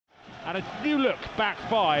And a new look back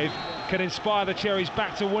five can inspire the Cherries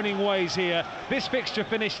back to winning ways here. This fixture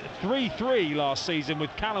finished 3-3 last season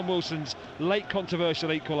with Callum Wilson's late controversial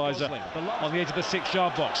equaliser on the edge of the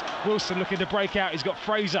 6-yard box. Wilson looking to break out. He's got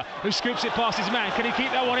Fraser who scoops it past his man. Can he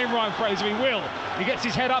keep that one in, Ryan Fraser? He will. He gets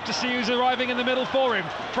his head up to see who's arriving in the middle for him.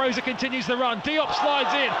 Fraser continues the run. Diop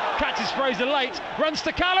slides in, catches Fraser late, runs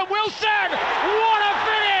to Callum Wilson. What a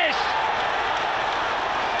finish!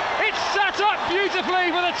 It's sat up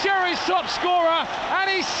beautifully for the Cherries' top scorer, and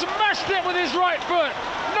he smashed it with his right foot.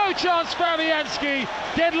 No chance for Fabianski.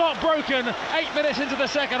 Deadlock broken 8 minutes into the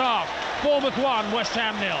second half. Bournemouth 1, West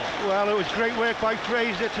Ham 0. Well, it was great work by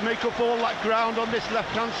Fraser to make up all that ground on this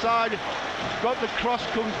left-hand side. Got the cross,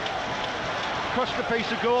 come across the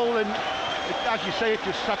pace of goal, and as you say, it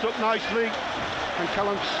just sat up nicely. And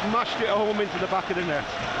Callum smashed it home into the back of the net.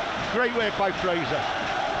 Great work by Fraser.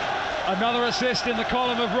 Another assist in the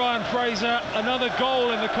column of Ryan Fraser, another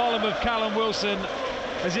goal in the column of Callum Wilson.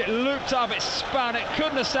 As it looped up, it spun, it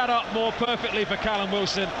couldn't have sat up more perfectly for Callum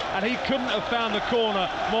Wilson, and he couldn't have found the corner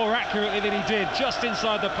more accurately than he did, just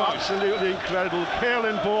inside the post. Absolutely incredible,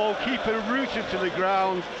 curling ball, keeper rooted to the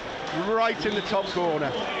ground, right in the top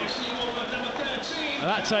corner. And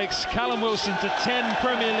that takes Callum Wilson to 10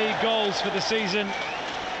 Premier League goals for the season.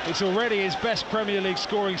 It's already his best Premier League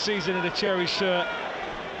scoring season in a Cherries shirt,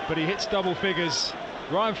 but he hits double figures.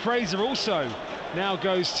 Ryan Fraser also now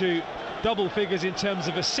goes to double figures in terms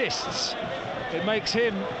of assists. It makes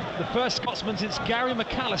him the first Scotsman since Gary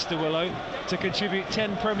McAllister, Willow, to contribute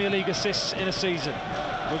 10 Premier League assists in a season.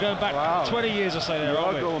 We're going back 20 years or so there,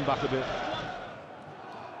 aren't we? Going back a bit.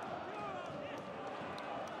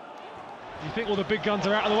 You think all the big guns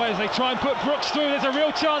are out of the way as they try and put Brooks through. There's a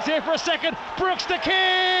real chance here for a second. Brooks to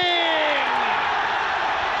King!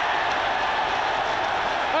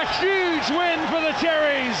 A huge win for the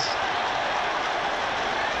Cherries.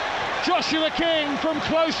 Joshua King from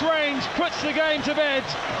close range puts the game to bed.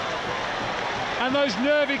 And those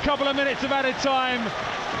nervy couple of minutes of added time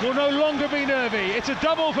will no longer be nervy. It's a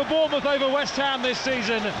double for Bournemouth over West Ham this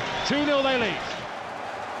season. 2-0 they lead.